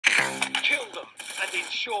them and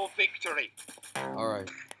ensure victory. Alright.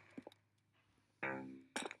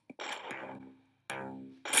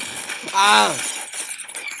 Ah!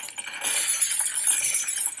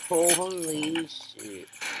 Holy shit.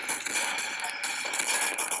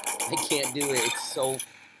 I can't do it. It's so...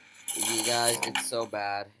 You guys, it's so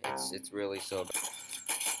bad. It's really so bad.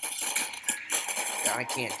 I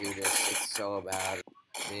can't do this. It's so bad.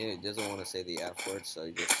 He doesn't want to say the F word, so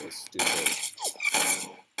he just says stupid.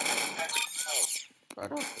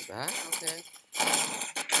 Right off the bat? Okay.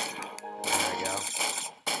 There we go.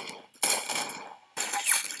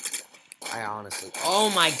 I honestly... Oh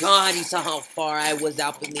my god, you saw how far I was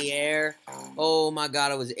up in the air? Oh my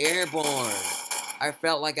god, I was airborne. I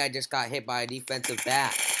felt like I just got hit by a defensive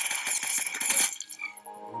back.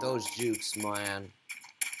 Those jukes, man.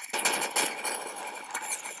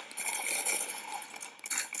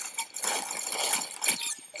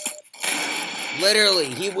 Literally,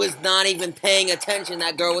 he was not even paying attention,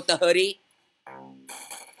 that girl with the hoodie.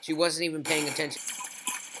 She wasn't even paying attention.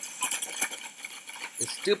 The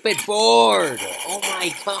stupid board! Oh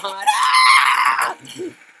my god! Ah!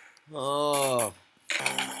 Oh.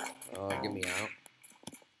 Oh, get me out.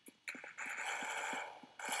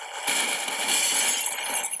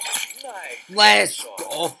 Let's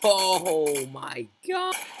go! Oh my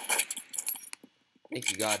god! Thank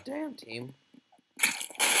you, goddamn team.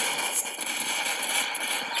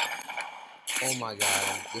 Oh my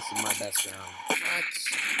god, this is my best round. What?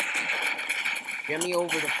 Get me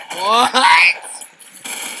over the... What?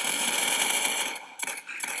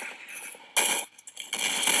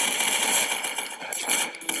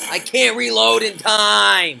 I can't reload in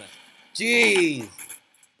time! Jeez!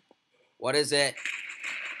 What is it?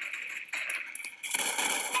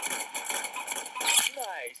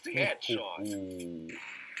 Nice headshot.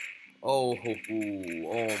 Oh, oh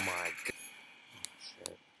my god.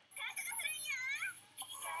 Shit.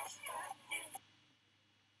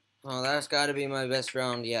 Oh, that's gotta be my best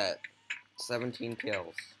round yet. 17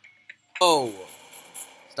 kills. Oh!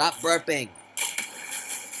 Stop burping!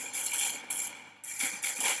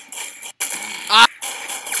 Ah!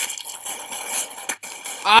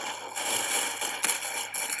 Ah!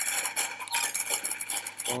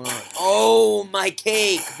 Hold on. Oh, my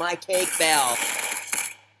cake! My cake bell!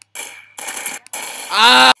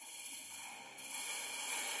 Ah!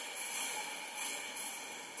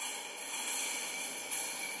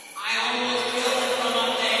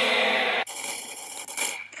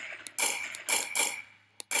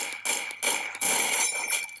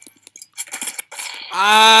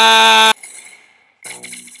 Ah!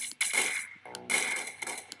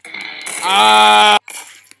 Ah!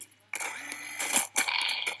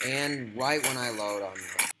 And right when I load,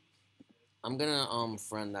 I'm gonna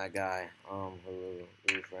friend that guy who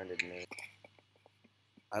friended me.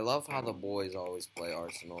 I love how the boys always play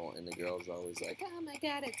Arsenal and the girls are always like, oh my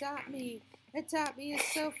god, it taught me. It taught me.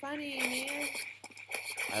 It's so funny, man.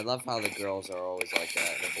 I love how the girls are always like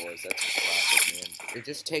that and the boys. That's just classic, man. It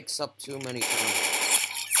just takes up too many times.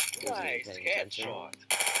 Nice headshot.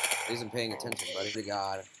 He isn't paying attention, buddy. To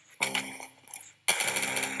God.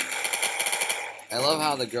 I love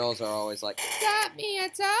how the girls are always like, adopt me,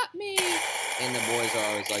 adopt me. And the boys are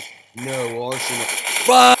always like, no, Arsenal.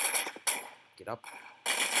 But get up.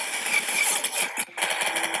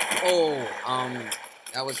 Oh,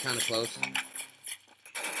 that was kind of close.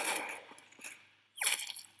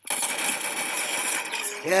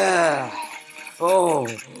 Yeah. Oh.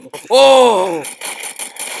 Oh.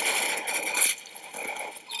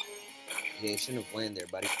 Yeah, you shouldn't have landed there,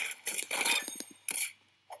 buddy.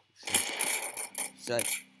 Shut.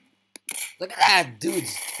 Look at that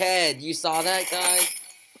dude's head. You saw that, guys?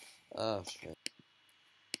 Oh, shit.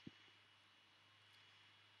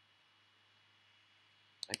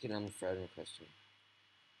 I can unfriend question.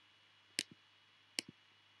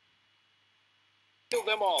 Kill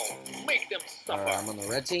them all. Make them suffer. Alright, I'm on the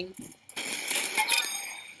red team.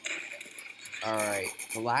 Alright,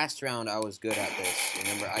 the last round I was good at this.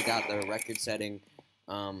 Remember, I got the record-setting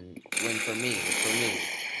win for me.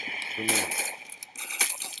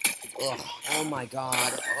 Ugh, oh my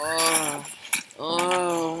god.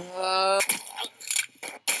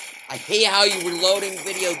 I hate how you're reloading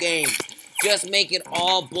video games. Just make it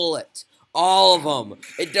all bullets. All of them.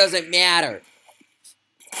 It doesn't matter.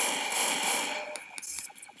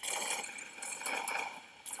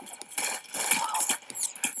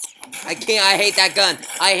 I can't. I hate that gun.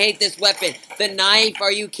 I hate this weapon. The knife.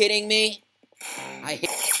 Are you kidding me? I hate...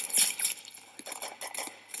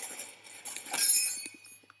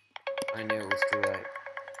 I knew it was too late.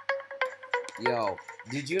 Yo,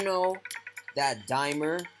 did you know that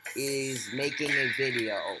Dimer is making a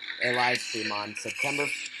video, a live stream on September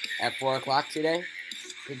at 4 o'clock today.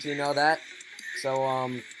 Did you know that? So,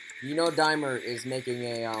 you know Dimer is making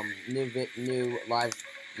a,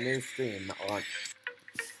 new stream on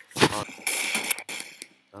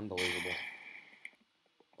unbelievable.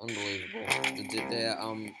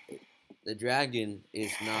 The dragon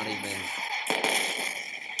is not even...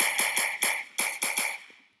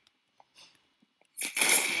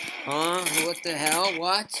 Huh? What the hell?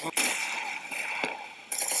 What?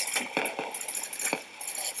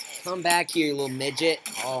 Come back here, you little midget.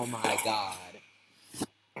 Oh my god.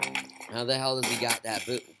 How the hell does he got that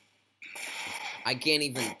boot? I can't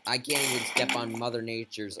even step on Mother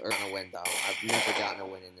Nature's earth in a win though. I've never gotten a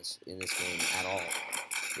win in this game at all.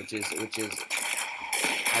 Which is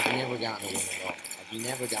I've never gotten a win at all. I've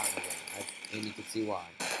never gotten a win. And you can see why.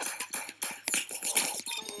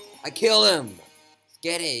 I killed him!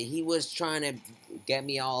 Get it. He was trying to get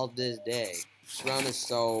me all this day. This run is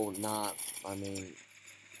so not, I mean,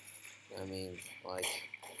 like,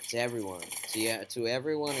 to everyone. To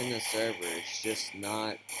everyone in the server, it's just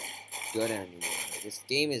not good anymore. This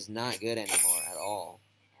game is not good anymore at all.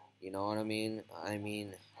 You know what I mean? I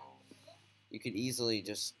mean, you could easily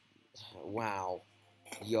just, wow.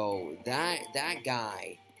 Yo, that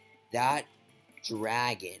guy, that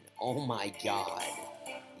dragon, oh my god.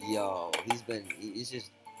 Yo, he's just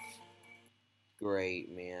great,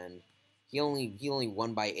 man. He only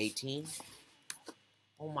won by 18.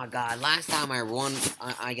 Oh my god, last time I won,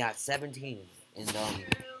 I got 17. And,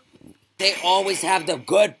 they always have the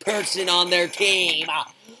good person on their team.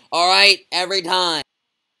 Alright, every time.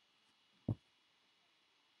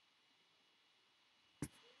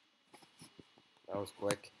 That was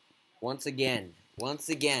quick. Once again,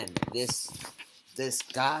 this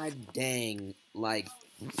god dang, like,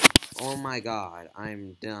 oh my god,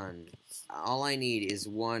 I'm done. All I need is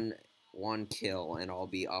one kill, and I'll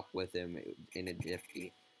be up with him in a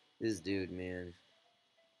jiffy. This dude, man.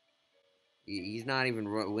 He's not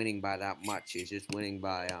even winning by that much. He's just winning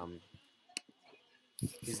by,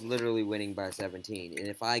 he's literally winning by 17. And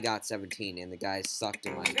if I got 17 and the guys sucked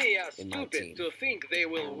in my team. They are stupid to think they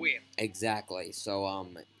will win. Exactly. So,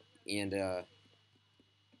 and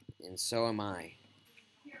so am I.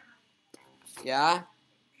 Yeah?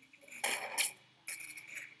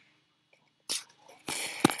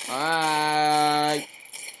 Alright.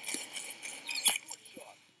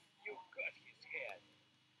 You got his head.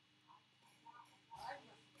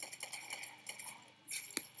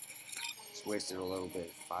 Just wasted a little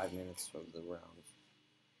bit, 5 minutes of the round.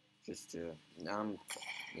 Just to,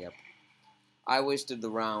 yep. I wasted the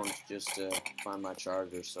round just to find my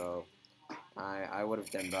charger, so I would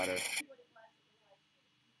have done better.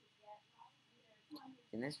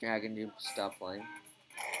 Can this dragon do stuff like?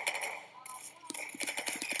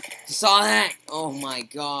 Saw that? Oh my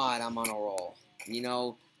god, I'm on a roll. You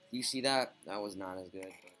know, you see that? That was not as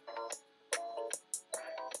good.